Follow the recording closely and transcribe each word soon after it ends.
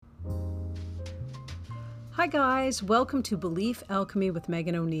Hi guys, welcome to Belief Alchemy with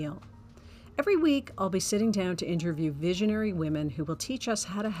Megan O'Neill. Every week I'll be sitting down to interview visionary women who will teach us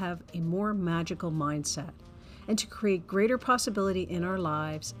how to have a more magical mindset and to create greater possibility in our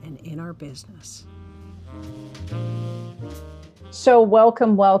lives and in our business. So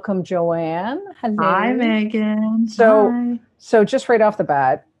welcome, Joanne. Hello. Hi, Megan. So, Hi. so just right off the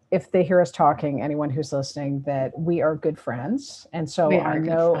bat, if they hear us talking, anyone who's listening, that we are good friends, and so We I are good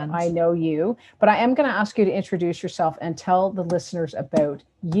know I friends. know you, but I am going to ask you to introduce yourself and tell the listeners about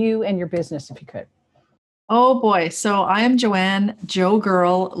you and your business, if you could. Oh boy. So I am Joanne, Joe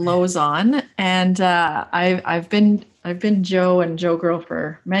Girl Lozon, and I've been Joe and Joe Girl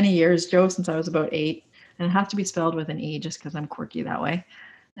for many years. Joe since I was about 8, and it has to be spelled with an E just because I'm quirky that way,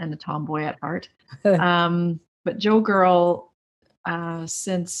 and a tomboy at heart. But Joe Girl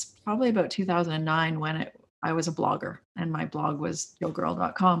since probably about 2009 when I was a blogger, and my blog was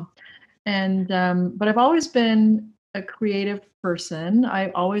joegirl.com. And but I've always been a creative person.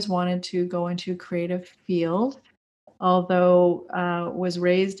 I always wanted to go into a creative field, although was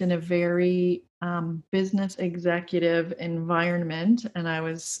raised in a very business executive environment, and I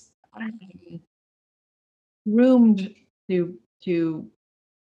was groomed to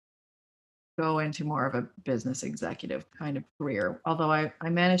go into more of a business executive kind of career, although I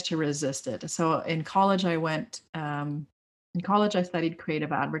managed to resist it. So in college, I studied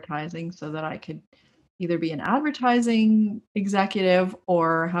creative advertising so that I could either be an advertising executive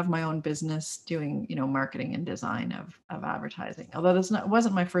or have my own business doing, marketing and design of advertising. Although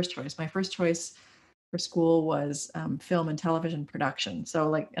wasn't my first choice. My first choice for school was film and television production. So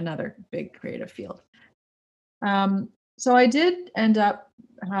like another big creative field. Um, so I did end up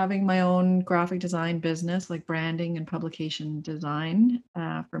having my own graphic design business, like branding and publication design,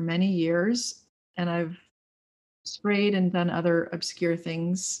 for many years, and I've sprayed and done other obscure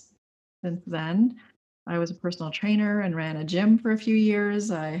things since then. I was a personal trainer and ran a gym for a few years.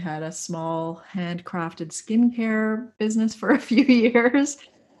 I had a small handcrafted skincare business for a few years.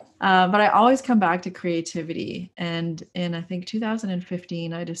 But I always come back to creativity. And in, I think,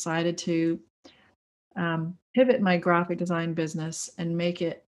 2015, I decided to pivot my graphic design business and make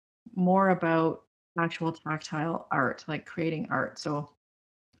it more about actual tactile art, like creating art. So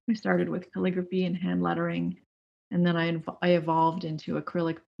I started with calligraphy and hand lettering, and then I evolved into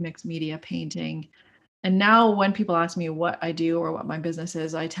acrylic mixed media painting. And now, when people ask me what I do or what my business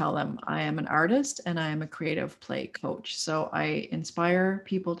is, I tell them I am an artist and I am a creative play coach. So I inspire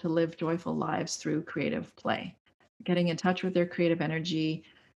people to live joyful lives through creative play, getting in touch with their creative energy,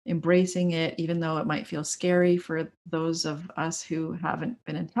 embracing it, even though it might feel scary for those of us who haven't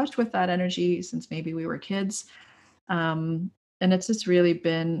been in touch with that energy since maybe we were kids. Um, and it's just really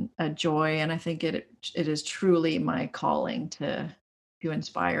been a joy, and I think it is truly my calling to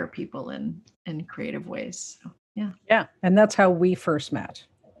inspire people in creative ways. So, yeah, Yeah, and that's how we first met.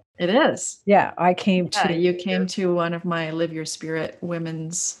 it is. Yeah, I came Yeah, to you came to one of my Live Your Spirit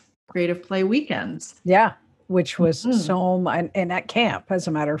women's creative play weekends. yeah, which was Mhm. so and at camp, as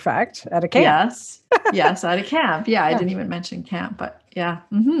a matter of fact, at a camp. Yes. Yes, at a camp. Yeah, I Yeah. didn't even mention camp, but yeah.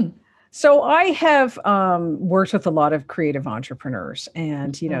 Hmm. So I have worked with a lot of creative entrepreneurs,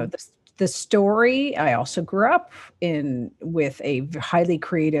 and Hmm. the story. I also grew up in with a highly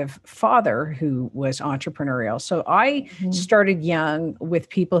creative father who was entrepreneurial. So I Hmm. started young with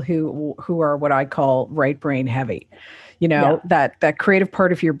people who are what I call right brain heavy. Yeah, That creative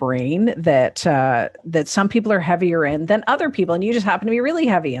part of your brain that some people are heavier in than other people, and you just happen to be really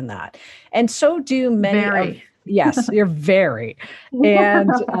heavy in that. And so do many of very. yes, you're very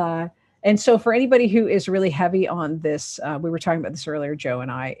and. And so, for anybody who is really heavy on this, we were talking about this earlier, Joe and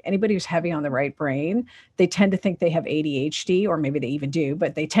I, anybody who's heavy on the right brain, they tend to think they have ADHD, or maybe they even do,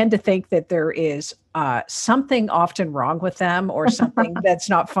 but they tend to think that there is something often wrong with them or something that's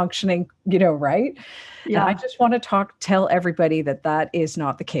not functioning, right? And I Yeah. just want to tell everybody that that is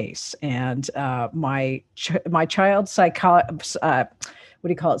not the case. And my child what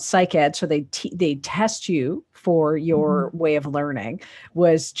do you call it, psych ed, so they test you for your Mhm. way of learning,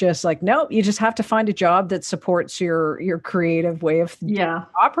 was just like, nope, you just have to find a job that supports your creative way of Yeah.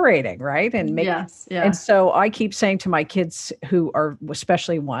 operating, right? Yes. And Yeah. so I keep saying to my kids, who are,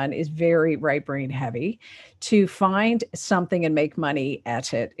 especially one is very right brain heavy, to find something and make money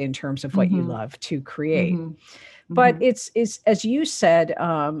at it in terms of what you Mhm. love to create. Mhm. But Mhm. it's as you said,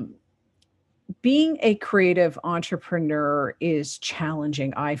 being a creative entrepreneur is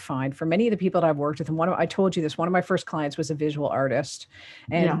challenging, I find, for many of the people that I've worked with. And I told you this, one of my first clients was a visual artist,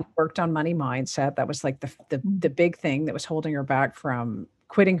 and Yeah. we worked on money mindset. That was like the Mhm. big thing that was holding her back from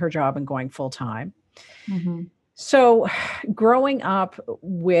quitting her job and going full time. Mhm. So, growing up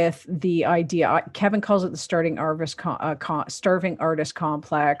with the idea, Kevin calls it the starving artist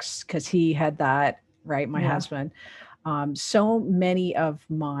complex because he had that, right? My Yeah. husband. So many of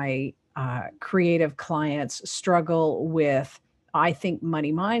my creative clients struggle with, I think,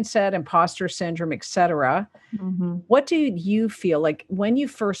 money mindset, imposter syndrome, etc. Hmm. What do you feel like when you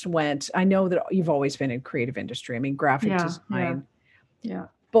first went? I know that you've always been in creative industry. I mean, graphic Yeah. Yeah. design, Yeah.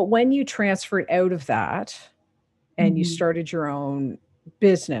 but when you transferred out of that and you Hmm. started your own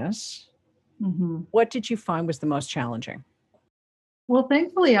business, Hmm. what did you find was the most challenging? Well,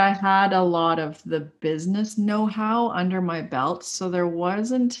 thankfully, I had a lot of the business know-how under my belt, so there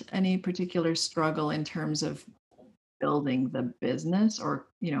wasn't any particular struggle in terms of building the business or,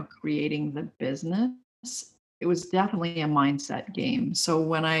 creating the business. It was definitely a mindset game. So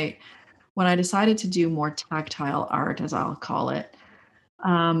when I decided to do more tactile art, as I'll call it,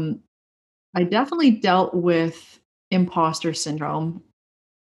 um, I definitely dealt with imposter syndrome,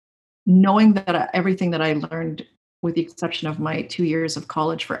 knowing that everything that I learned, with the exception of my 2 years of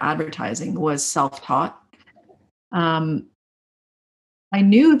college for advertising, was self-taught. Um, I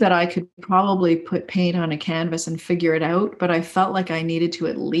knew that I could probably put paint on a canvas and figure it out, but I felt like I needed to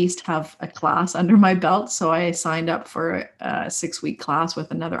at least have a class under my belt. So I signed up for a 6-week class with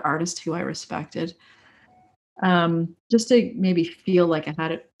another artist who I respected, just to maybe feel like I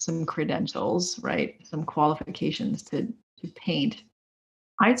had some credentials, right? Some qualifications to paint.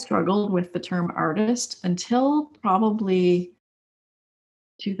 I struggled with the term artist until probably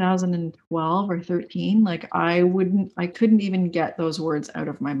 2012 or 13. Like I couldn't even get those words out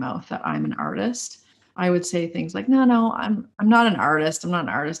of my mouth that I'm an artist. I would say things like, no, I'm not an artist. I'm not an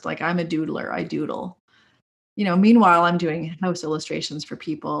artist. Like, I'm a doodler. I doodle. Meanwhile, I'm doing house illustrations for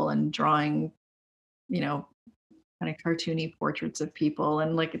people and drawing, you know, kind of cartoony portraits of people.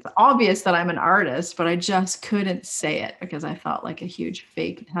 And like, it's obvious that I'm an artist, but I just couldn't say it because I felt like a huge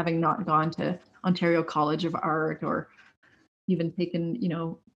fake, having not gone to Ontario College of Art or even taken,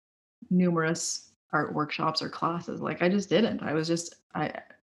 numerous art workshops or classes. Like, I just didn't. I was just I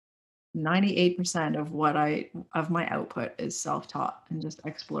 98% of my output is self-taught and just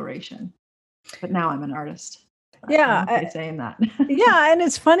exploration. But now I'm an artist. I'm Yeah, okay saying that. yeah, and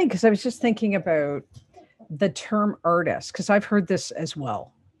it's funny because I was just thinking about the term artist because I've heard this as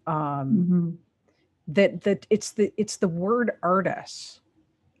well. Um, Hmm. that it's the word artist.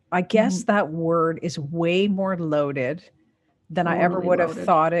 I guess Hmm. that word is way more loaded than I ever Totally would have loaded.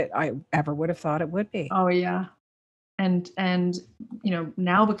 thought it. I ever would have thought it would be. Oh yeah. And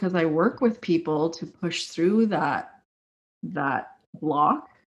now, because I work with people to push through that block,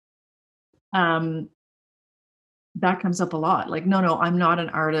 um that comes up a lot. Like, no, I'm not an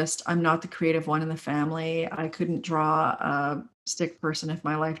artist. I'm not the creative one in the family. I couldn't draw a stick person if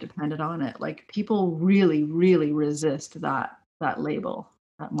my life depended on it. Like, people really, really resist that label,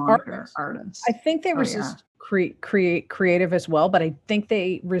 that moniker, Artist. I artist. think they Oh yeah. resist create creative as well, but I think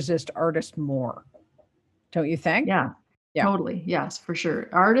they resist artist more. Don't you think? Yeah. Yeah. Totally. Yes, for sure.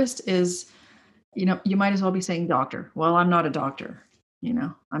 Artist is, you might as well be saying doctor. Well, I'm not a doctor.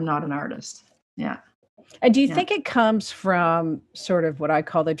 I'm not an artist. Yeah. And do you Yeah. think it comes from sort of what I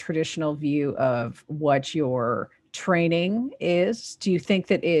call the traditional view of what your training is? Do you think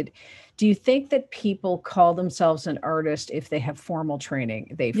that people call themselves an artist if they have formal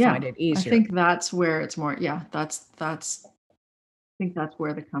training? They find Yeah. it I easier. think that's where it's more, yeah, that's I think that's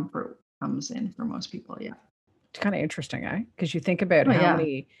where the comfort comes in for most people. Yeah. It's kind of interesting, eh? Because you think about Oh how yeah.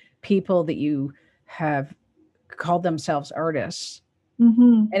 many people that you have called themselves artists,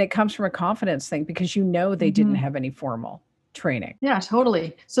 Mhm. and it comes from a confidence thing because they didn't Mhm. have any formal training. Yeah,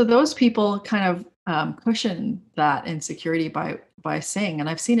 totally. So those people kind of cushion that insecurity by saying, and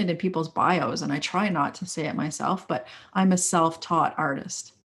I've seen it in people's bios, and I try not to say it myself, but I'm a self-taught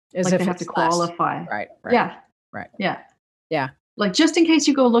artist. As Like, they if have to it's less. qualify. Right, right, Yeah, right. yeah. Yeah. Like, just in case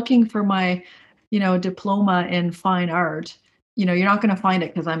you go looking for my, diploma in fine art, you're not going to find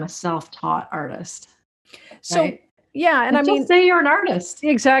it because I'm a self-taught artist, So, right? yeah, and I Like, just mean say you're an artist.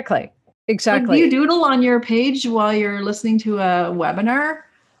 exactly. Like, do you Exactly. doodle on your page while you're listening to a webinar?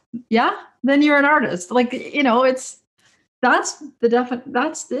 Yeah, then you're an artist. Like, that's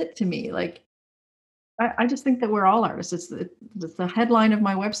it to me. Like, I just think that we're all artists. It's the headline of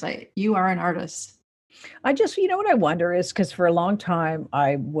my website. You are an artist. I just what I wonder is because for a long time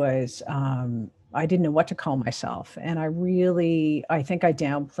I didn't know what to call myself, and I think I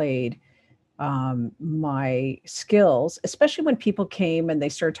downplayed my skills, especially when people came and they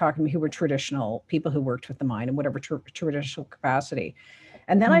started talking to me who were traditional people who worked with the mind in whatever traditional capacity.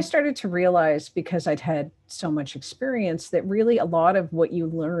 And then I Mm. started to realize, because I'd had so much experience, that really a lot of what you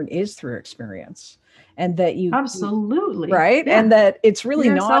learn is through experience, and that Absolutely. right. Yeah. And that it's really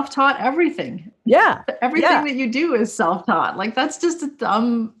You're not, self-taught everything. yeah, Everything yeah. that you do is self-taught. Like that's just a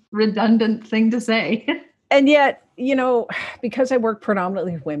dumb, redundant thing to say. And yet, because I work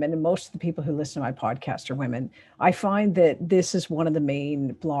predominantly with women, and most of the people who listen to my podcast are women, I find that this is one of the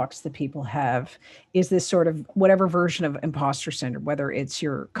main blocks that people have, is this sort of whatever version of imposter syndrome, whether it's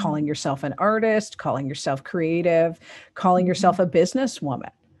you're calling yourself an artist, calling yourself creative, calling yourself Mhm. a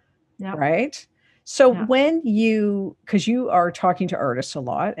businesswoman, Yep. right? So Yeah. because you are talking to artists a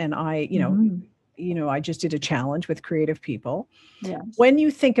lot, and Mhm. I just did a challenge with creative people. Yes. When you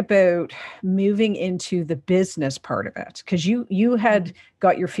think about moving into the business part of it, because you had Mm.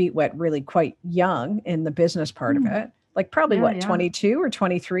 got your feet wet really quite young in the business part of Mm. it, like probably Yeah, what, yeah. 22 or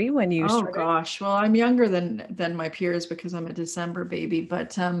 23 when you Oh started? gosh. Well, I'm younger than my peers because I'm a December baby,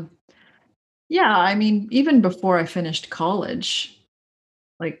 but yeah, I mean, even before I finished college,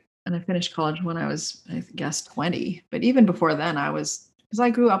 like and I finished college when I was, I guess, 20, but even before then I was because I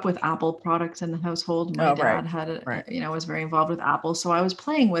grew up with Apple products in the household. My Oh, right. dad had Right. was very involved with Apple, so I was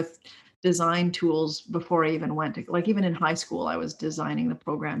playing with design tools before I even went to like even in high school I was designing the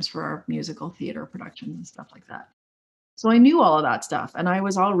programs for our musical theater productions and stuff like that. So I knew all of that stuff and I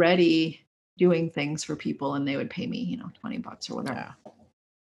was already doing things for people and they would pay me, 20 bucks or whatever.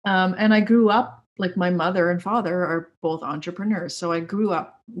 Yeah. And I grew up like my mother and father are both entrepreneurs. So I grew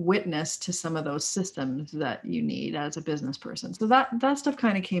up witness to some of those systems that you need as a business person. So that stuff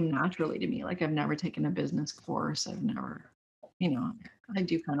kind of came naturally to me. Like I've never taken a business course. I've never, I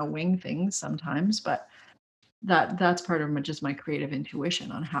do kind of wing things sometimes, but that's part of just my creative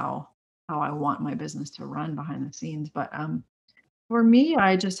intuition on how I want my business to run behind the scenes. But for me,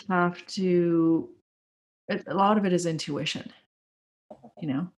 I just have to. A lot of it is intuition, you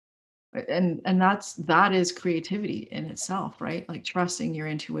know and that is creativity in itself, right? Like trusting your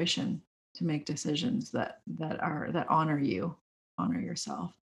intuition to make decisions that honor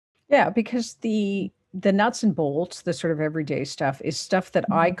yourself. Yeah, because the nuts and bolts, the sort of everyday stuff, is stuff that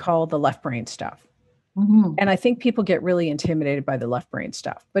I Mhm. call the left brain stuff. Mhm. And I think people get really intimidated by the left brain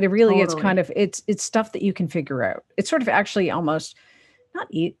stuff, but it really, it's kind Totally. of, it's stuff that you can figure out. It's sort of actually almost not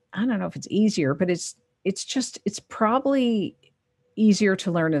I don't know if it's easier, but it's probably easier to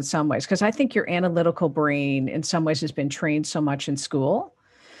learn in some ways, because I think your analytical brain in some ways has been trained so much in school.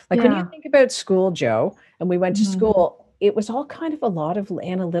 Like when you Yeah. think about school, Joe, and we went to Mhm. school, it was all kind of a lot of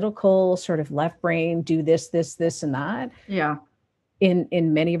analytical, sort of left brain, do this, and that Yeah.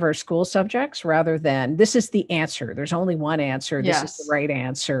 in many of our school subjects, rather than this is the answer. There's only one answer. This is the Yes. right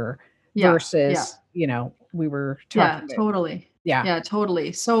answer, Yeah. Yeah. versus, we were Yeah, talking about. totally. Yeah. Yeah,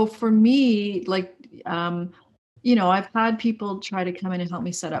 totally. So for me, like, I've had people try to come in and help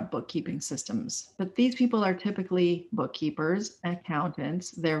me set up bookkeeping systems, but these people are typically bookkeepers,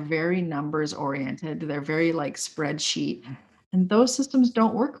 accountants. They're very numbers oriented. They're very like spreadsheet. And those systems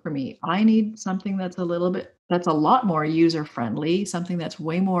don't work for me. I need something that's a lot more user friendly, something that's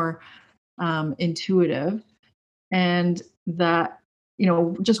way more intuitive and that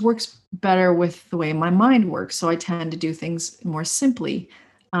just works better with the way my mind works, so I tend to do things more simply,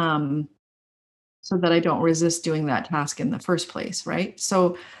 um, so that I don't resist doing that task in the first place, right?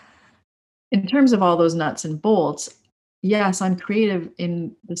 So in terms of all those nuts and bolts, yes, I'm creative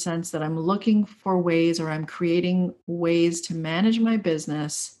in the sense that I'm looking for ways or I'm creating ways to manage my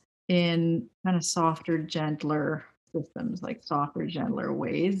business in kind of softer, gentler systems, like softer, gentler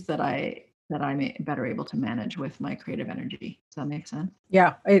ways that I'm better able to manage with my creative energy. Does that make sense?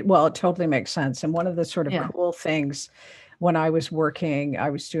 Yeah, it totally makes sense. And one of the sort of Yeah. cool things when I was working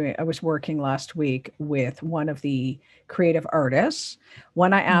last week with one of the creative artists.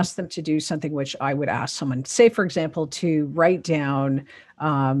 When I Mhm. asked them to do something, which I would ask someone, say, for example, to write down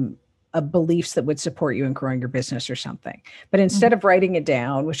um, beliefs that would support you in growing your business or something. But Mhm. instead of writing it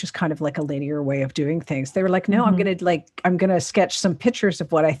down, which is kind of like a linear way of doing things, they were like, no, Mhm. I'm gonna sketch some pictures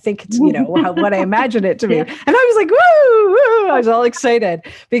of what I think it's, what I imagine it to be. Yeah. And I was like, woo, woo, I was all excited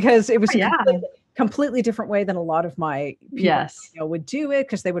because it was Oh, a yeah. completely different way than a lot of my people Yes. would do it,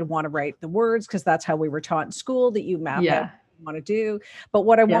 because they would want to write the words, because that's how we were taught in school, that you map out what Yeah. you want to do. But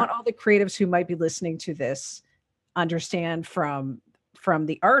what I Yeah. want all the creatives who might be listening to this understand from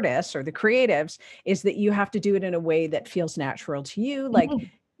the artists or the creatives is that you have to do it in a way that feels natural to you. Like, Mhm.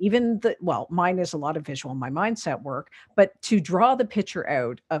 even mine is a lot of visual, my mindset work, but to draw the picture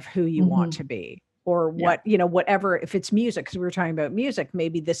out of who you want Mhm. to be, or Yeah. whatever. If it's music, because we were talking about music,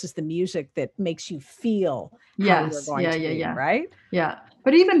 maybe this is the music that makes you feel how you're Yes. going Yeah, to yeah, be, yeah. right? Yeah.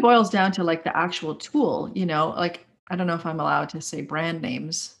 But it even boils down to like the actual tool, like I don't know if I'm allowed to say brand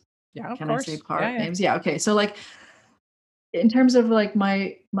names. Yeah, of Can I say course. Yeah, product yeah. names? Yeah. Okay. So like in terms of like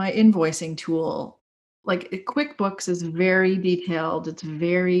my invoicing tool, like QuickBooks is very detailed, it's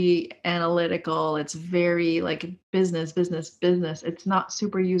very analytical, it's very like business, business, business. It's not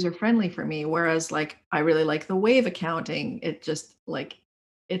super user friendly for me. Whereas like I really like the Wave accounting. It just like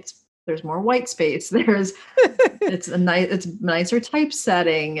it's there's more white space. It's nicer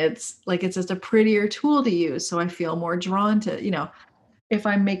typesetting. It's like it's just a prettier tool to use. So I feel more drawn to, if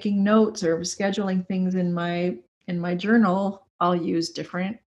I'm making notes or scheduling things in my journal, I'll use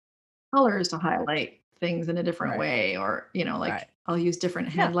different colors to highlight things in a different Right. way, or Right. like I'll use different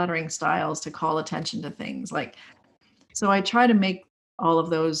Yeah. hand lettering styles to call attention to things. Like, so I try to make all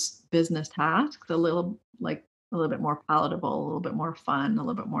of those business tasks a little bit more palatable, a little bit more fun, a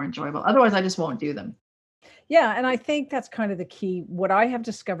little bit more enjoyable. Otherwise, I just won't do them. Yeah, and I think that's kind of the key. What I have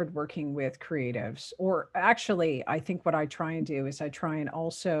discovered working with creatives, or actually, I think what I try and do is I try and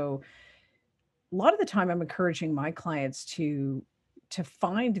also, a lot of the time, I'm encouraging my clients to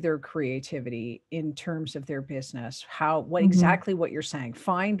find their creativity in terms of their business. How, what Mhm. exactly what you're saying.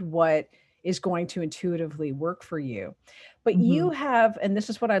 Find what is going to intuitively work for you. But you Mhm. have, and this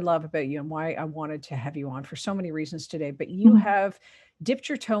is what I love about you and why I wanted to have you on for so many reasons today, but you Mhm. have dipped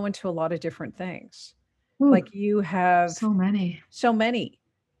your toe into a lot of different things. Ooh, Like you have so many. so many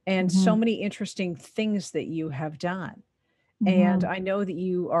and so Mhm. many interesting things that you have done. And Mhm. I know that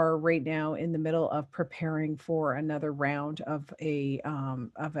you are right now in the middle of preparing for another round of a,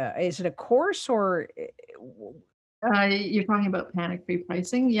 is it a course or You're talking about panic-free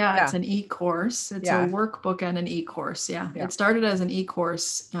pricing? Yeah, it's yeah, an e-course. It's a yeah, workbook and an e-course. Yeah, yeah. it started as an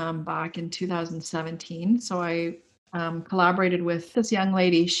e-course back in 2017. So I collaborated with this young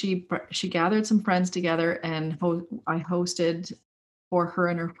lady. She gathered some friends together, and I hosted for her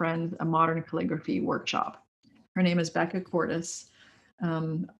and her friends a modern calligraphy workshop. Her name is Becca Cordes.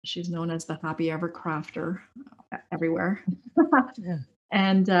 She's known as the Happy Ever Crafter everywhere. Yeah.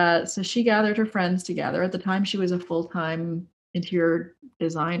 And so she gathered her friends together. At the time, she was a full time interior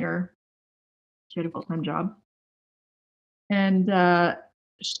designer. She had a full time job. And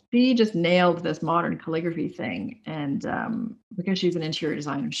she just nailed this modern calligraphy thing. And because she's an interior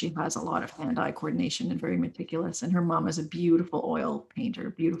designer, she has a lot of hand eye coordination and very meticulous. And her mom is a beautiful oil painter,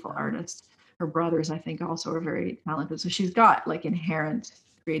 beautiful artist. Her brothers, I think, also are very talented. So she's got like inherent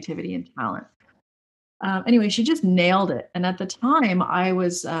creativity and talent. Anyway, she just nailed it. And at the time,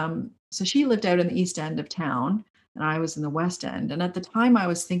 so she lived out in the east end of town, and I was in the west end. And at the time, I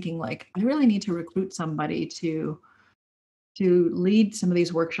was thinking like, I really need to recruit somebody to lead some of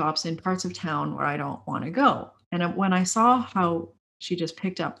these workshops in parts of town where I don't want to go. And when I saw how she just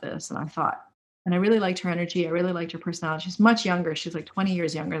picked up this, and I thought, and I really liked her energy, I really liked her personality. She's much younger. She's like 20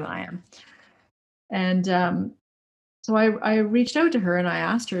 years younger than I am. And so I reached out to her and I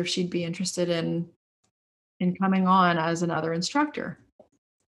asked her if she'd be interested in coming on as another instructor.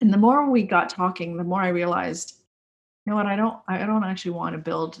 And the more we got talking, the more I realized, you know what, I don't actually want to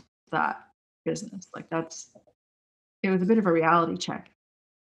build that business. Like it was a bit of a reality check.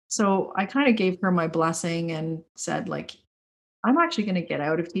 So I kind of gave her my blessing and said, like, I'm actually going to get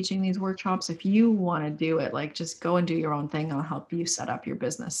out of teaching these workshops. If you want to do it, like just go and do your own thing. I'll help you set up your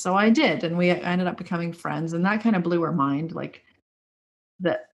business. So I did. And we ended up becoming friends. And that kind of blew her mind. Like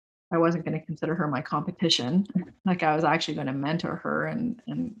that I wasn't going to consider her my competition. Like I was actually going to mentor her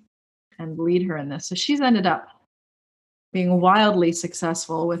and lead her in this. So she's ended up being wildly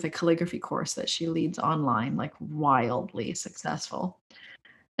successful with a calligraphy course that she leads online, like wildly successful.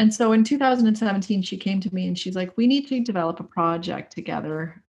 And so in 2017, she came to me and she's like, we need to develop a project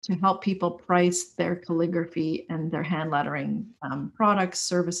together to help people price their calligraphy and their hand lettering products,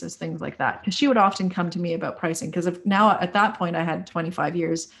 services, things like that. Because she would often come to me about pricing. Because now at that point, I had 25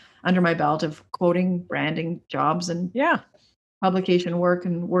 years under my belt of quoting, branding jobs, and Yeah. publication work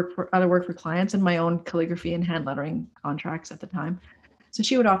and work for clients, and my own calligraphy and hand lettering contracts at the time. So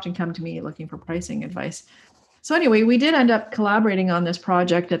she would often come to me looking for pricing advice. So anyway, we did end up collaborating on this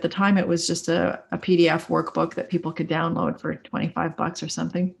project. At the time, it was just a PDF workbook that people could download for $25 or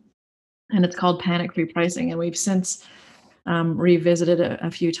something. And it's called Panic Free Pricing. And we've since revisited it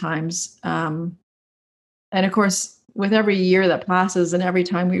a few times. And of course, with every year that passes and every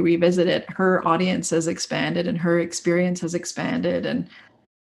time we revisit it, her audience has expanded and her experience has expanded. And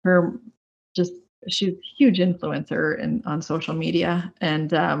her just she's a huge influencer on social media.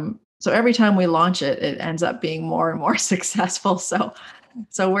 And so every time we launch it, it ends up being more and more successful. So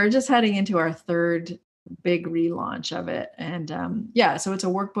we're just heading into our third big relaunch of it. And yeah, so it's a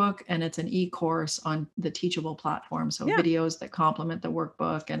workbook and it's an e-course on the Teachable platform. So Yeah. videos that complement the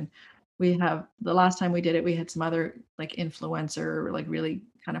workbook. And we have the last time we did it, we had some other like influencer, like really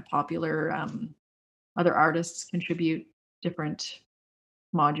kind of popular other artists contribute different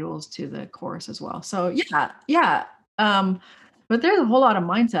modules to the course as well. So yeah, yeah. But there's a whole lot of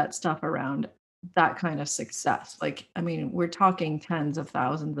mindset stuff around that kind of success. Like, I mean, we're talking tens of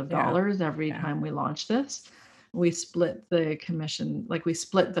thousands of Yeah. dollars every Yeah. time we launch this. We split the commission, like we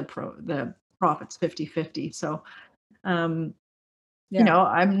split the profits 50-50. So um, Yeah.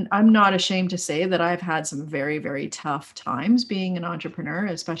 I'm not ashamed to say that I've had some very, very tough times being an entrepreneur,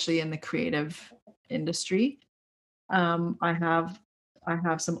 especially in the creative industry. Um, I have I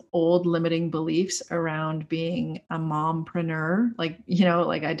have some old limiting beliefs around being a mompreneur. Like,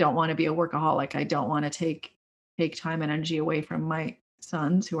 like I don't want to be a workaholic. I don't want to take time and energy away from my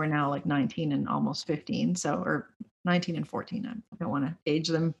sons who are now like 19 and almost 15. So, or 19 and 14. I don't want to age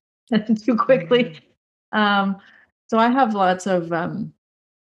them too quickly. Um, so I have lots of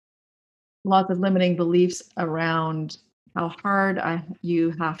limiting beliefs around how hard you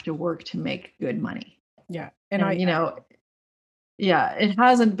have to work to make good money. Yeah. And And yeah, it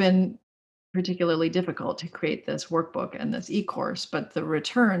hasn't been particularly difficult to create this workbook and this e-course, but the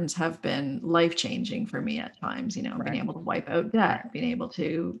returns have been life-changing for me at times, being right. able to wipe out debt, being able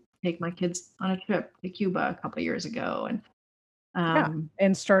to take my kids on a trip to Cuba a couple of years ago Yeah. um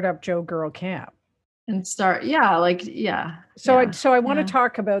And start up Joe Girl Camp. and start yeah, like yeah, So I yeah, so I want to yeah,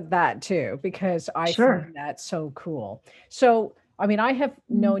 talk about that too because I sure. find that so cool. So I mean, I have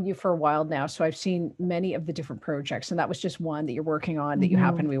Mhm. known you for a while now, so I've seen many of the different projects, and that was just one that you're working on that you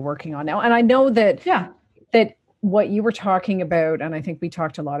happen to Mhm. be working on now. And I know that Yeah. what you were talking about, and I think we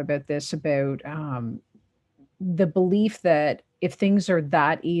talked a lot about this about the belief that if things are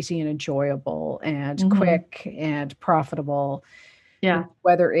that easy and enjoyable and Mhm. quick and profitable, Yeah.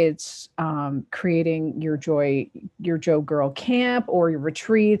 whether it's creating your Joe Girl Camp or your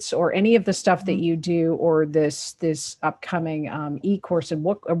retreats or any of the stuff that Mhm. you do or this upcoming e-course and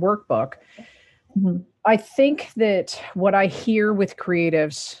workbook. Mhm. I think that what I hear with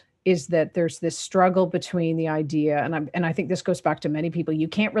creatives is that there's this struggle between the idea, and I think this goes back to many people. You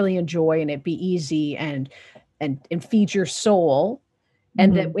can't really enjoy and it be easy and feed your soul,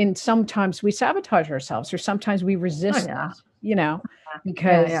 and that Mhm. when sometimes we sabotage ourselves or sometimes we Oh, resist yeah. it, you know, Yeah, yeah.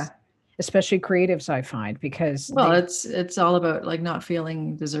 because especially creatives, I find, because Well, they it's all about, like, not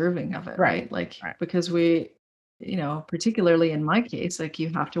feeling deserving of it, right, right? Like, right, because particularly in my case, like, you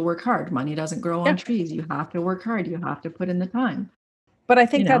have to work hard. Money doesn't grow on yeah. trees. You have to work hard. You have to put in the time, But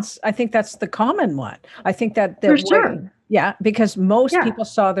you know? I think that's the common one. I think For that what sure. yeah, because most Yeah. people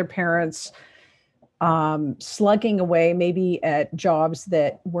saw their parents slugging away maybe at jobs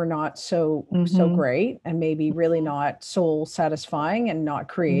that were not so Mhm. great and maybe really not soul satisfying and not Mhm.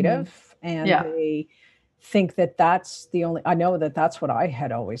 creative, and Yeah. they think that that's the only I know that that's what I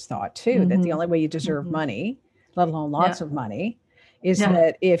had always thought too, that the Mhm. only way you deserve Mhm. money, let alone Yeah. lots of money, is Yeah.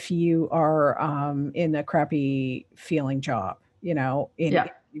 that if you are in a crappy feeling job, in Yeah.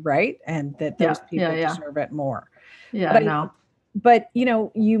 right, and that Yeah. those Yeah. people Yeah. deserve it more. Yeah, But I no. but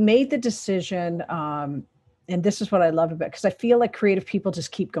you made the decision, and this is what I love about, because I feel like creative people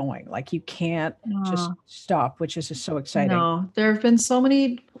just keep going. Like you can't just Uh, stop, which is just so exciting. no. There have been so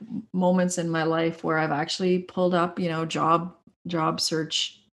many moments in my life where I've actually pulled up, job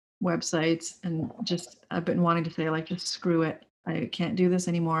search websites and just I've been wanting to say like just screw it. I can't do this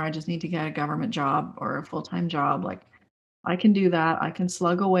anymore. I just need to get a government job or a full-time job. Like I can do that. I can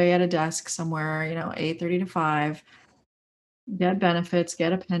slug away at a desk somewhere, 8:30 to 5, get benefits,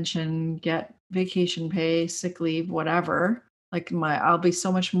 get a pension, get vacation pay, sick leave, whatever. Like I'll be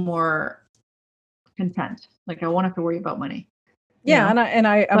so much more content. Like I won't have to worry about money, you Yeah, know? and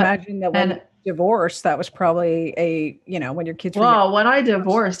I But imagine that when you and divorced, that was probably when your kids were young. well, when I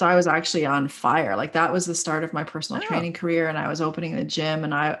divorced, I was actually on fire. Like that was the start of my personal Oh, training career and I was opening the gym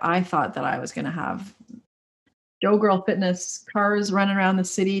and I thought that I was going to have Joe Girl Fitness cars running around the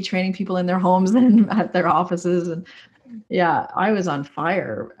city training people in their homes and at their offices and yeah, I was on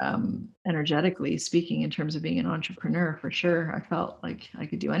fire energetically speaking in terms of being an entrepreneur for sure. I felt like I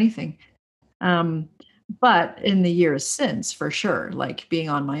could do anything. Um, but in the years since, for sure, like being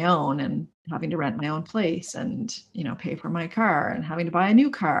on my own and having to rent my own place and, pay for my car and having to buy a new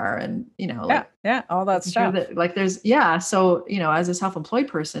car and, yeah, like yeah, all that making sure stuff. that like yeah. So, as a self-employed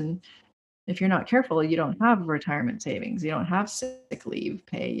person, if you're not careful, you don't have retirement savings, you don't have sick leave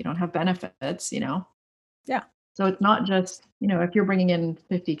pay, you don't have benefits. Yeah, So it's not just, if you're bringing in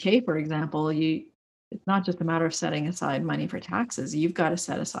 50K, for example, it's not just a matter of setting aside money for taxes. You've got to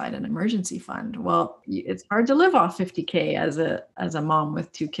set aside an emergency fund. Well, it's hard to live off 50K as a mom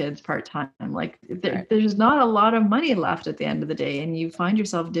with 2 kids part-time. Like Right. there's not a lot of money left at the end of the day, and you find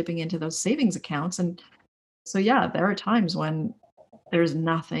yourself dipping into those savings accounts. And so yeah, there are times when there's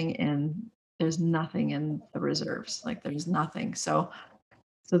nothing in the reserves. Like there's nothing. So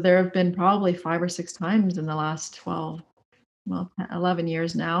there have been probably 5 or 6 times in the last 12, well, 11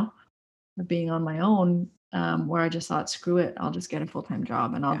 years now of being on my own, where I just thought, screw it, I'll just get a full-time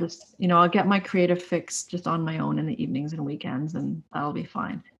job, and I'll Yeah. just, I'll get my creative fix just on my own in the evenings and weekends, and that'll be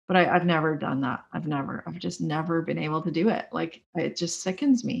fine. But I've never done that. I've just never been able to do it. Like it just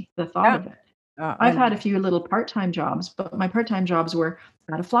sickens me, the thought Yeah. of it. I I've had a know. few little part-time jobs, but my part-time jobs were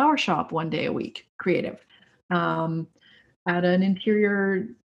at a flower shop 1 day a week, creative. Um, at an interior,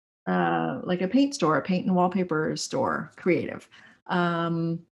 like a paint store, a paint and wallpaper store, creative.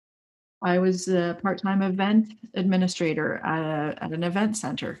 Um, I was a part-time event administrator at an event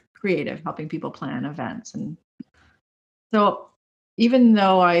center, creative, helping people plan events. And so even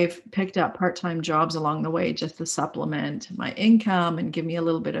though I've picked up part-time jobs along the way just to supplement my income and give me a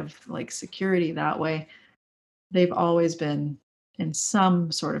little bit of like security that way, they've always been in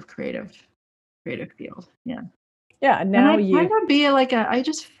some sort of creative field. Yeah. Yeah. And Now I kind you, of be like I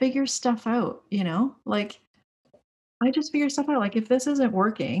just figure stuff out, like I just figure stuff out. Like if this isn't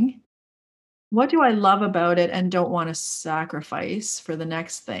working, what do I love about it and don't want to sacrifice for the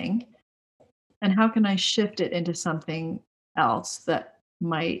next thing? And how can I shift it into something else that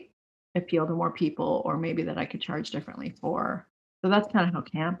might appeal to more people, or maybe that I could charge differently for? So that's kind of how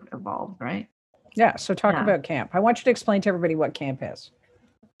camp evolved, right? yeah. So talk Yeah. about camp. I want you to explain to everybody what camp is.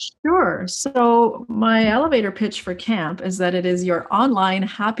 Sure. So my elevator pitch for camp is that it is your online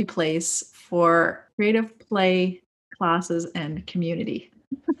happy place for creative play, classes, and community.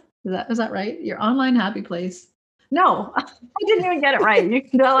 Is that right? Your online happy place. No, I didn't even get it right. You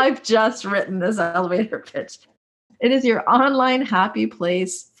can tell I've just written this elevator pitch. It is your online happy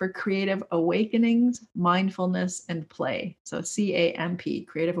place for creative awakenings, mindfulness, and play. So CAMP,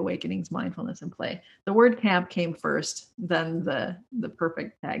 creative awakenings, mindfulness, and play. The word camp came first, then the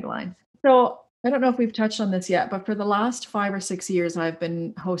perfect tagline. So I don't know if we've touched on this yet, but for the last 5 or 6 years, I've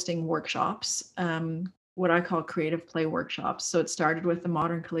been hosting workshops, what I call creative play workshops. So it started with the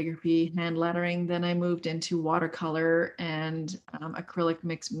modern calligraphy, hand lettering. Then I moved into watercolor and acrylic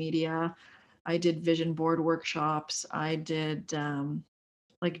mixed media. I did vision board workshops. I did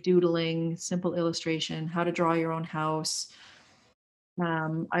like doodling, simple illustration, how to draw your own house.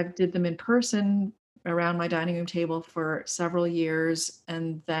 I did them in person around my dining room table for several years,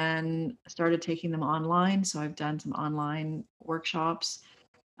 and then started taking them online. So I've done some online workshops.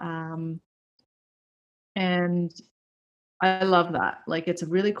 Um, and I love that. Like it's a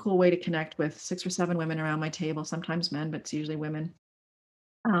really cool way to connect with 6 or 7 women around my table, sometimes men, but it's usually women.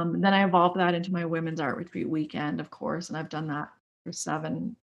 Then I evolved that into my women's art retreat weekend, of course, and I've done that for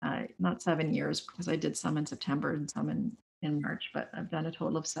not 7 years, because I did some in September and some in March, but I've done a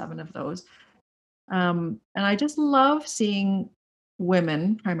total of 7 of those. And I just love seeing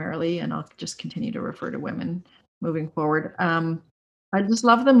women primarily, and I'll just continue to refer to women moving forward. I just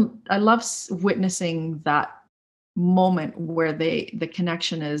love them. I love witnessing that moment where the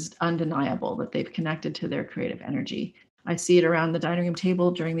connection is undeniable, that they've connected to their creative energy. I see it around the dining room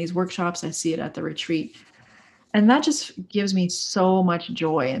table during these workshops. I see it at the retreat. And that just gives me so much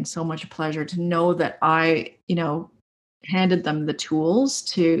joy and so much pleasure to know that I, handed them the tools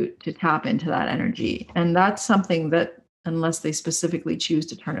to tap into that energy. And that's something that, unless they specifically choose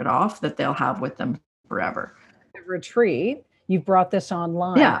to turn it off, that they'll have with them forever. The retreat, you've brought this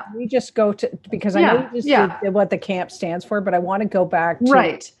online. Yeah. Can we just go to, because I know you Yeah. just did Yeah. what the camp stands for, but I want to go back to,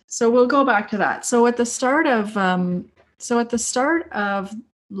 Right. So we'll go back to that. So at the start of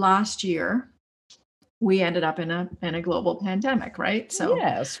last year, we ended up in a global pandemic, right? So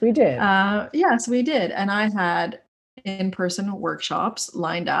yes, we did. yes, we did. And I had in-person workshops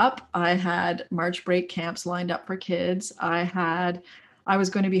lined up. I had March break camps lined up for kids. I was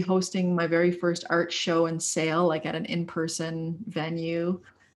going to be hosting my very first art show and sale, like at an in-person venue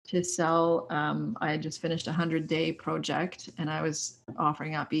to sell. I had just finished a 100-day project, and I was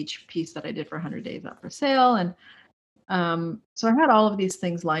offering up each piece that I did for 100 days up for sale. And so I had all of these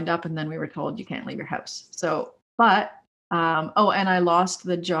things lined up, and then we were told you can't leave your house. And I lost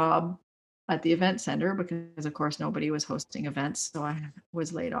the job at the event center because, of course, nobody was hosting events. So I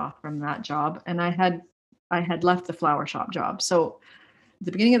was laid off from that job, and I had left the flower shop job. So at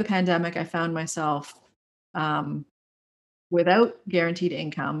the beginning of the pandemic, I found myself without guaranteed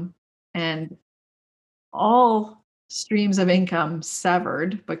income, and all streams of income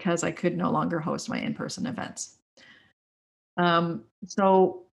severed because I could no longer host my in-person events.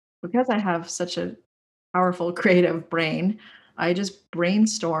 So because I have such a powerful creative brain, I just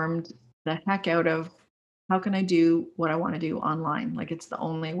brainstormed the heck out of how can I do what I want to do online? Like it's the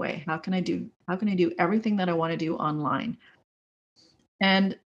only way. How can I do everything that I want to do online?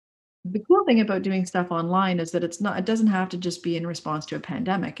 And the cool thing about doing stuff online is that it doesn't have to just be in response to a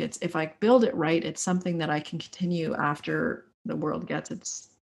pandemic. It's if I build it right, it's something that I can continue after the world gets its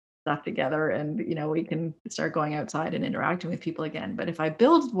stuff together and we can start going outside and interacting with people again. But if I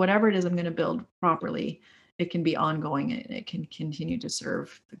build whatever it is I'm going to build properly, it can be ongoing and it can continue to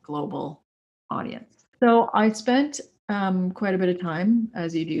serve the global audience. So I spent quite a bit of time,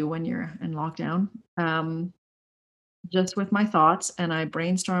 as you do when you're in lockdown, just with my thoughts, and I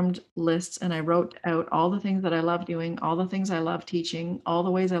brainstormed lists and I wrote out all the things that I love doing, all the things I love teaching, all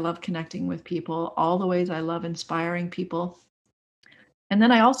the ways I love connecting with people, all the ways I love inspiring people. And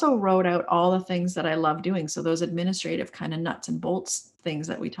then I also wrote out all the things that I love doing. So those administrative kind of nuts and bolts things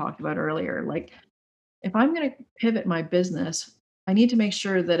that we talked about earlier. Like if I'm going to pivot my business, I need to make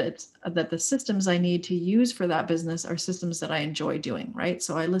sure that the systems I need to use for that business are systems that I enjoy doing, right?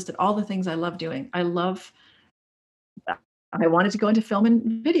 So I listed all the things I love doing. I wanted to go into film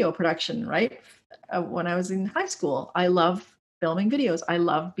and video production, right? When I was in high school, I love filming videos. I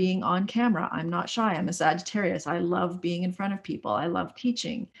love being on camera. I'm not shy. I'm a Sagittarius. I love being in front of people. I love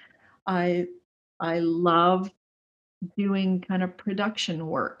teaching. I I love doing kind of production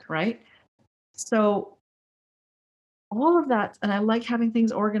work, right? So all of that, and I like having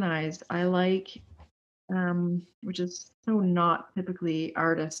things organized. I like which is so not typically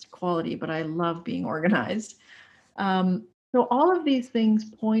artist quality, but I love being organized. So all of these things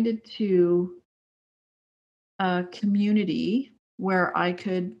pointed to a community where I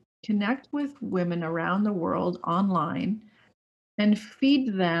could connect with women around the world online and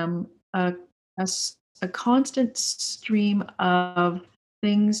feed them a constant stream of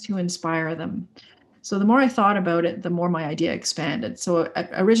things to inspire them. So the more I thought about it, the more my idea expanded. So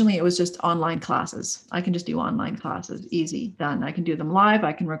originally it was just online classes. I can just do online classes, easy, done. I can do them live,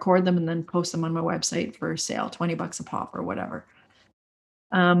 I can record them and then post them on my website for sale, $20 a pop or whatever.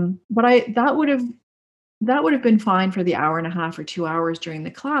 But that would have been fine for the hour and a half or 2 hours during the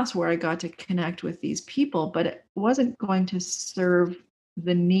class where I got to connect with these people, but it wasn't going to serve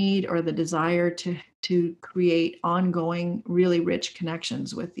the need or the desire to create ongoing, really rich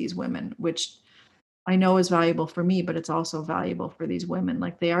connections with these women, which I know is valuable for me, but it's also valuable for these women.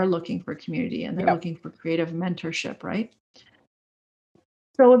 Like they are looking for community and they're Yep. looking for creative mentorship, right?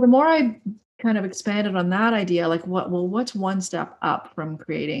 So the more I kind of expanded on that idea, like what's one step up from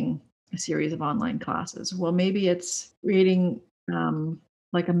creating a series of online classes? Well, maybe it's creating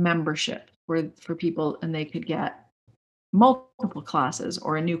like a membership for people and they could get multiple classes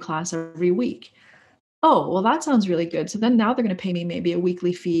or a new class every week. Oh, well, that sounds really good. So then now they're going to pay me maybe a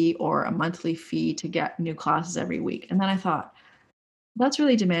weekly fee or a monthly fee to get new classes every week. And then I thought, that's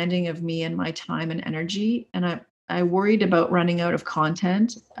really demanding of me and my time and energy. And I worried about running out of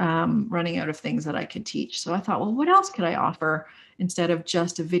content, running out of things that I could teach. So I thought, well, what else could I offer instead of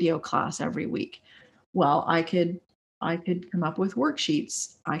just a video class every week? Well, I could come up with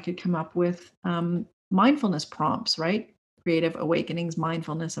worksheets. I could come up with mindfulness prompts, right? Creative awakenings,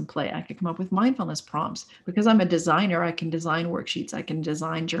 mindfulness, and play. I could come up with mindfulness prompts because I'm a designer. I can design worksheets. I can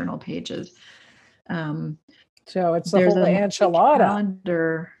design journal pages. Um, So it's the there's whole a monthly enchilada.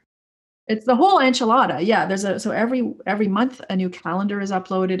 calendar. It's the whole enchilada. Yeah, so every month a new calendar is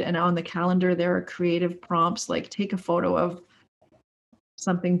uploaded, and on the calendar there are creative prompts like take a photo of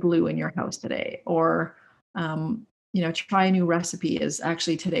something blue in your house today, or try a new recipe is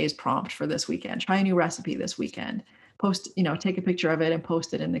actually today's prompt for this weekend. Try a new recipe this weekend. Post, take a picture of it and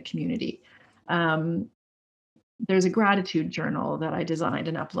post it in the community. Um, there's a gratitude journal that I designed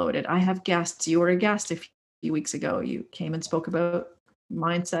and uploaded. I have guests. You were a guest a few weeks ago. You came and spoke about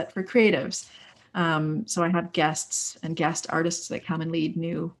mindset for creatives. So I have guests and guest artists that come and lead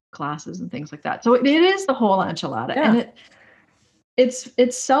new classes and things like that. So it is the whole enchilada, Yeah. and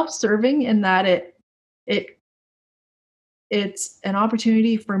it's self-serving in that it it's an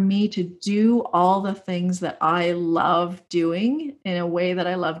opportunity for me to do all the things that I love doing in a way that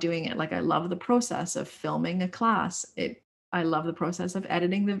I love doing it. Like I love the process of filming a class. I love the process of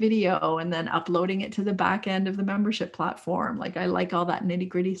editing the video and then uploading it to the back end of the membership platform. Like I like all that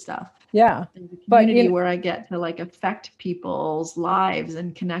nitty-gritty stuff. Yeah. There's a But community where I get to like affect people's lives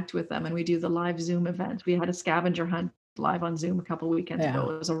and connect with them. And we do the live Zoom event. We had a scavenger hunt live on Zoom a couple of weekends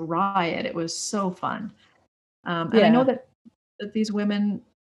ago. It was a riot. It was so fun. And I know yeah. that these women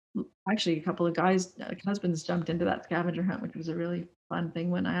actually a couple of guys, husbands jumped into that scavenger hunt, which was a really fun thing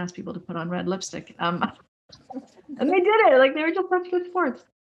when I asked people to put on red lipstick. And they did it. Like they were just such good sports.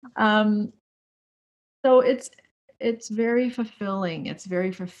 Um, so it's very fulfilling. It's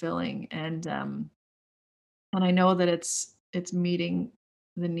very fulfilling, and I know that it's meeting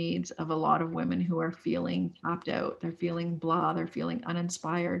the needs of a lot of women who are feeling tapped out. They're feeling blah. They're feeling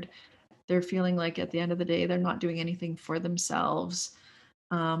uninspired. They're feeling like at the end of the day they're not doing anything for themselves.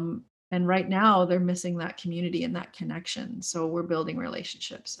 And right now they're missing that community and that connection. So we're building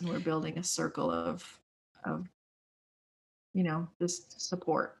relationships and we're building a circle of this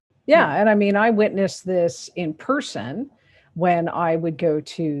support. Yeah, and I mean, I witnessed this in person when I would go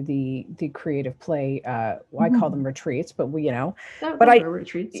to the creative play. Well, I call them retreats, but but Those are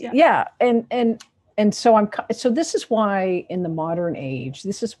retreats. Yeah. yeah, and so so this is why in the modern age,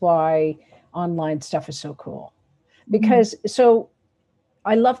 this is why online stuff is so cool because so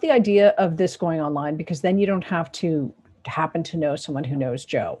I love the idea of this going online because then you don't have to happen to know someone who knows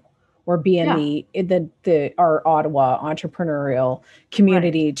Joe or be in Yeah. the our Ottawa entrepreneurial Right.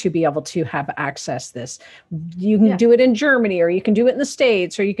 community to be able to have access this. You can Yeah. do it in Germany or you can do it in the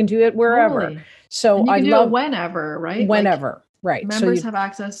States or you can do it wherever. Totally. So And you I can do it love whenever, right? Like whenever. Right. So members you have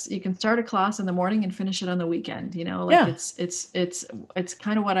access. You can start a class in the morning and finish it on the weekend. Like yeah. it's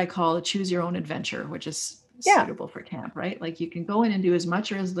kind of what I call a choose your own adventure, which is Yeah. suitable for camp, right? Like you can go in and do as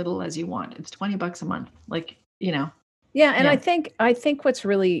much or as little as you want. It's $20 a month. Like, Yeah, and yeah. I think what's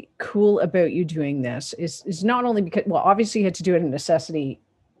really cool about you doing this is not only because well, obviously you had to do it in necessity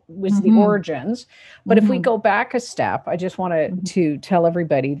was the Mm-hmm. origins, but if we Mm-hmm. go back a step, I just want Mm-hmm. to tell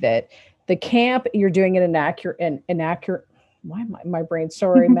everybody that the camp you're doing it inaccurate. Why am my brain?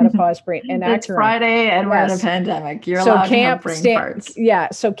 Sorry, menopause brain It's inaccurate. Friday and we're in a Yes. pandemic. You're So allowed to have camp brain stand farts. yeah,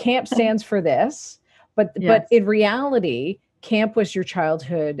 so camp stands for this, but Yes. in reality, camp was your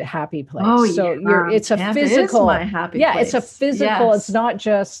childhood happy place. Oh So you're yeah. it's a Camp is my physical, happy yeah, it's a place. physical, it's Yes. not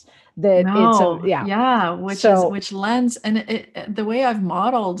just that it's a No, yeah. yeah, So which lends, and the way I've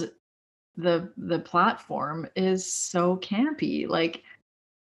modeled the platform is so campy. Like,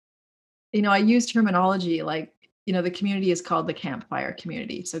 I use terminology like, the community is called the campfire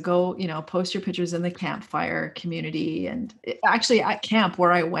community. So go, post your pictures in the campfire community. And actually at camp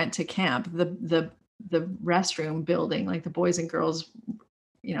where I went to camp, the restroom building, like the boys and girls,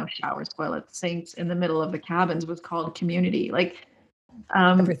 showers, toilets, sinks in the middle of the cabins was called community. Like,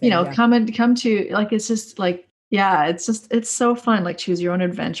 everything, yeah. come to like, it's just like, yeah, it's so fun. Like choose your own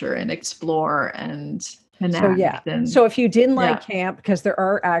adventure and explore and So yeah. connect. And So if you didn't like yeah, camp, because there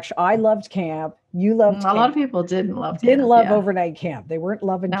are actually I loved camp, you loved a lot camp, of people didn't love didn't camp. love Yeah. overnight camp. They weren't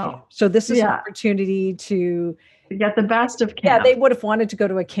loving camp. No. So this is an Yeah. opportunity to You get the best of yeah, camp. they would have wanted to go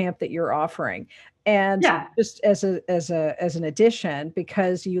to a camp that you're offering. And Yeah. just as an addition,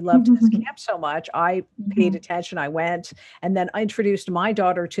 because you loved this camp so much, I paid attention. I went, and then I introduced my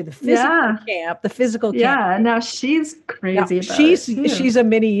daughter to the physical Yeah. camp, the physical camp. Yeah. Now she's Now crazy about it too. she's a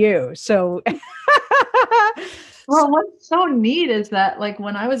mini you. So Well, what's so neat is that like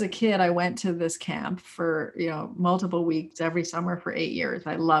when I was a kid, I went to this camp for, multiple weeks every summer for 8 years.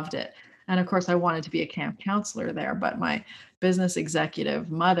 I loved it. And of course, I wanted to be a camp counselor there, but my business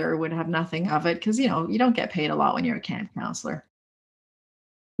executive mother would have nothing of it because, you don't get paid a lot when you're a camp counselor.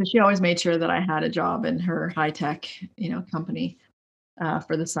 So she always made sure that I had a job in her high tech, company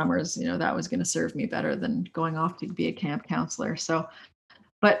for the summers. That was going to serve me better than going off to be a camp counselor. So,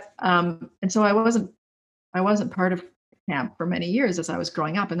 but and so I wasn't part of camp for many years as I was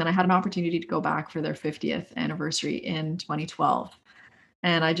growing up. And then I had an opportunity to go back for their 50th anniversary in 2012.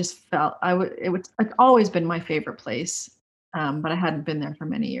 And I just felt it's always been my favorite place. But I hadn't been there for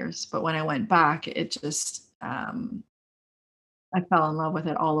many years. But when I went back, it just, I fell in love with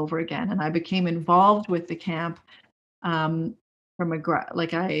it all over again. And I became involved with the camp um,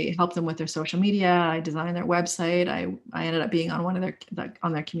 like I helped them with their social media. I designed their website. I ended up being on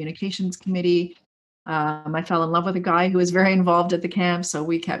on their communications committee. I fell in love with a guy who was very involved at the camp. So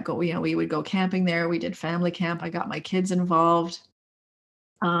we kept going, we would go camping there. We did family camp. I got my kids involved.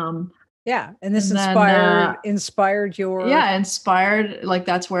 yeah, and this And then, inspired your yeah, inspired. Like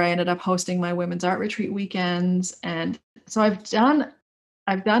that's where I ended up hosting my women's art retreat weekends. And so I've done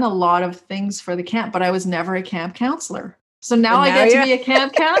a lot of things for the camp, but I was never a camp counselor. So now and I now get to you be a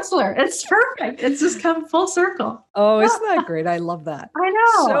camp counselor. It's perfect. It's just come full circle. oh, isn't that great? I love that. I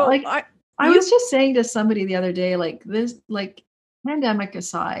know. So Like I I you was just saying to somebody the other day, like this, like pandemic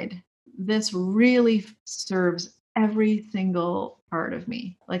aside, this really serves every single part of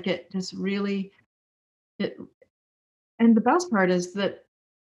me. Like it just really it and the best part is that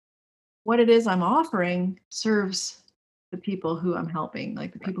what it is I'm offering serves the people who I'm helping,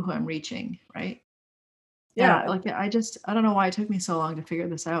 like the people who I'm reaching, right? Yeah. Like I don't know why it took me so long to figure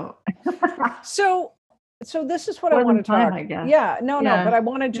this out. So this is what I want to Wasn't time, talk. I guess. Yeah, no, but Yeah. I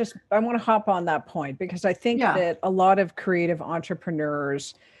want to hop on that point because I think Yeah. that a lot of creative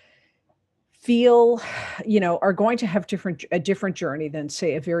entrepreneurs feel, are going to have a different journey than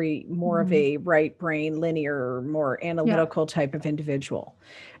say a very more of a right brain, linear, more Yeah. analytical type of individual.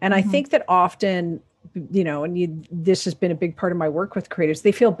 And I Mhm. think that often, this has been a big part of my work with creatives,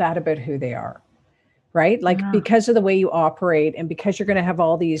 they feel bad about who they are, right? Like Yeah. because of the way you operate and because you're going to have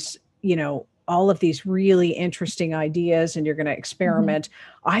all these, all of these really interesting ideas and you're going to experiment.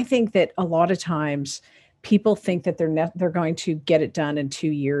 I think that a lot of times people think that they're going to get it done in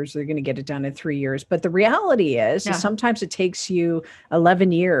 2 years, they're going to get it done in 3 years. But the reality is Yeah. sometimes it takes you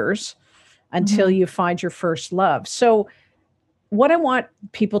 11 years until you find your first love. So what I want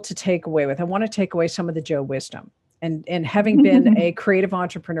people to take away with, I want to take away some of the Joe wisdom. And having been a creative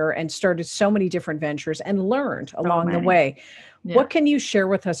entrepreneur and started so many different ventures and learned along the way, Yeah. what can you share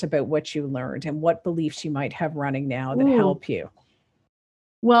with us about what you learned and what beliefs you might have running now that help you?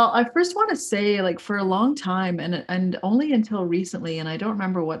 Well, I first want to say, like, for a long time and only until recently, and I don't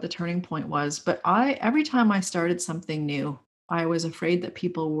remember what the turning point was, but every time I started something new, I was afraid that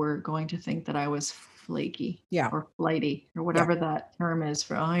people were going to think that I was flaky Yeah. or flighty or Yeah. whatever that term is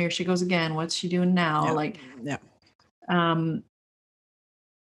for, oh, here she goes again. What's she doing now? Yeah. Like, Yeah.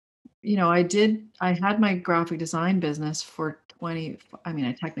 I had my graphic design business for 20, I mean,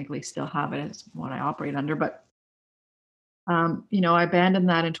 I technically still have it. It's what I operate under, but I abandoned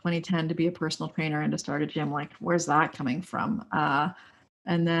that in 2010 to be a personal trainer and to start a gym. Like, where's that coming from?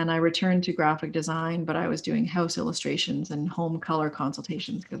 And then I returned to graphic design, but I was doing house illustrations and home color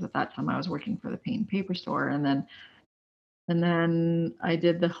consultations because at that time I was working for the paint and paper store. And then I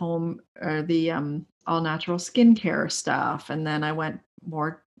did the home or the all natural skincare stuff. And then I went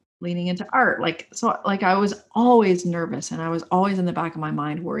more leaning into art. Like I was always nervous and I was always in the back of my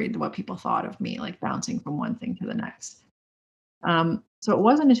mind worried what people thought of me, like bouncing from one thing to the next. So it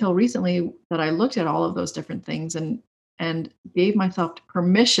wasn't until recently that I looked at all of those different things and gave myself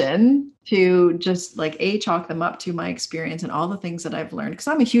permission to just like chalk them up to my experience and all the things that I've learned. Because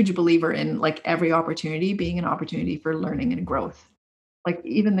I'm a huge believer in like every opportunity being an opportunity for learning and growth. Like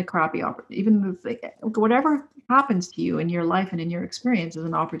even the crappy even the thing, whatever happens to you in your life and in your experience is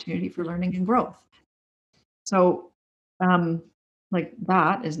an opportunity for learning and growth. So um like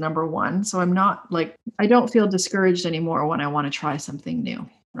that is number one. So I'm not like, I don't feel discouraged anymore when I want to try something new,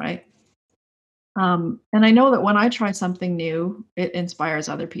 right? And I know that when I try something new, it inspires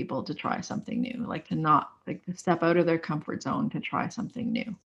other people to try something new, like to not like to step out of their comfort zone to try something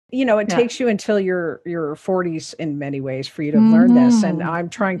new. It Yeah. takes you until your 40s in many ways for you to learn this. And I'm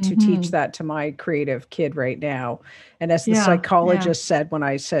trying to teach that to my creative kid right now. And as the psychologist said,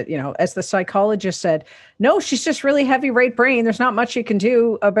 as the psychologist said, no, she's just really heavy right brain. There's not much you can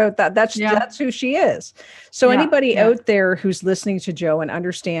do about that. That's who she is. So anybody out there who's listening to Joe and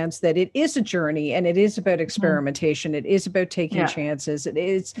understands that it is a journey and it is about experimentation. It is about taking chances. It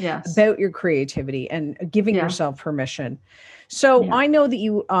is about your creativity and giving yourself permission. So I know that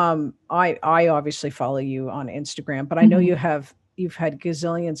you, I obviously follow you on Instagram, but I know you've had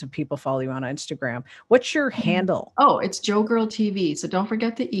gazillions of people follow you on Instagram. What's your handle? Oh, it's Joe Girl TV. So don't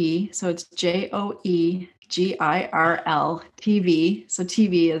forget the E. So it's JoeGirl TV. So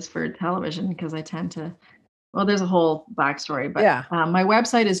TV is for television because I tend to, well, there's a whole backstory, but my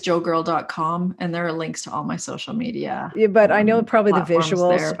website is joegirl.com and there are links to all my social media. Yeah, but I know probably the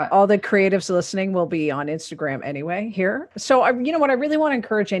visuals, there, all the creatives listening will be on Instagram anyway here. So what I really want to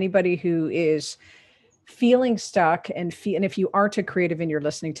encourage anybody who is feeling stuck and if you aren't a creative and you're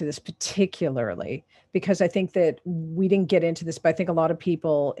listening to this particularly, because I think that we didn't get into this, but I think a lot of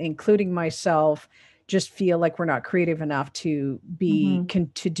people, including myself, just feel like we're not creative enough to be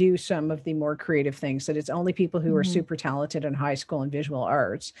to do some of the more creative things, that it's only people who are super talented in high school and visual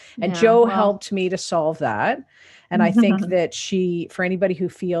arts. And Joe helped me to solve that. And I think that for anybody who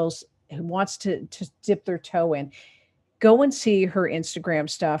wants to dip their toe in, go and see her Instagram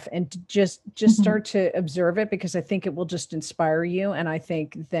stuff and just start to observe it, because I think it will just inspire you. And I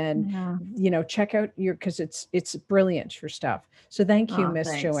think then, check out because it's brilliant, your stuff. So thank you,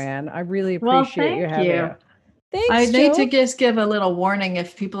 Miss Joanne. I really appreciate you having you. Thanks, I need Joe. to just give a little warning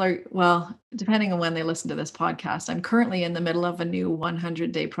if people are, well, depending on when they listen to this podcast, I'm currently in the middle of a new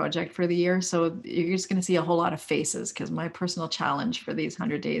 100-day project for the year. So you're just going to see a whole lot of faces because my personal challenge for these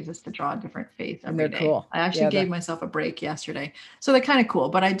 100 days is to draw a different face every day. Cool. I actually gave myself a break yesterday. So they're kind of cool,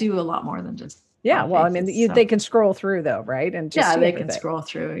 but I do a lot more than just Yeah, well, I mean, faces. they can scroll through though, right? And just Yeah, see they can everything. scroll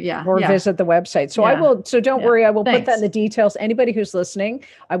through. Yeah. Or Yeah. visit the website. So Yeah. so don't worry, I will put that in Thanks. the details. Anybody who's listening,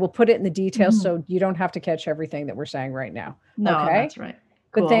 I will put it in the details Mhm. so you don't have to catch everything that we're saying right now. No, Okay? that's right.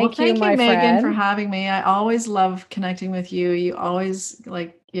 But Cool. Well, thank you, thank you, my Megan, for friend. having me. I always love connecting with you. You always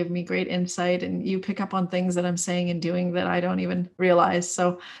like give me great insight and you pick up on things that I'm saying and doing that I don't even realize.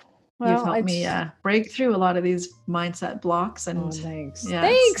 So you've Well, helped me break through a lot of these mindset blocks. And thanks. yes,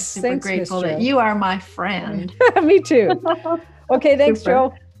 Thanks. super Thanks, Miss grateful that Jo. you are my friend. Me too. Okay, thanks, Super.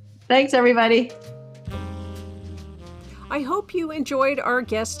 Jo. Thanks, everybody. I hope you enjoyed our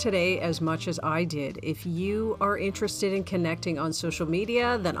guest today as much as I did. If you are interested in connecting on social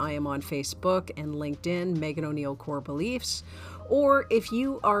media, then I am on Facebook and LinkedIn, Megan O'Neill Core Beliefs. Or if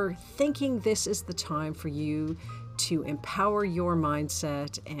you are thinking this is the time for you to empower your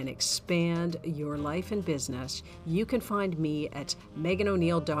mindset and expand your life and business, you can find me at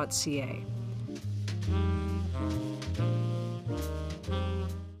meganoneil.ca.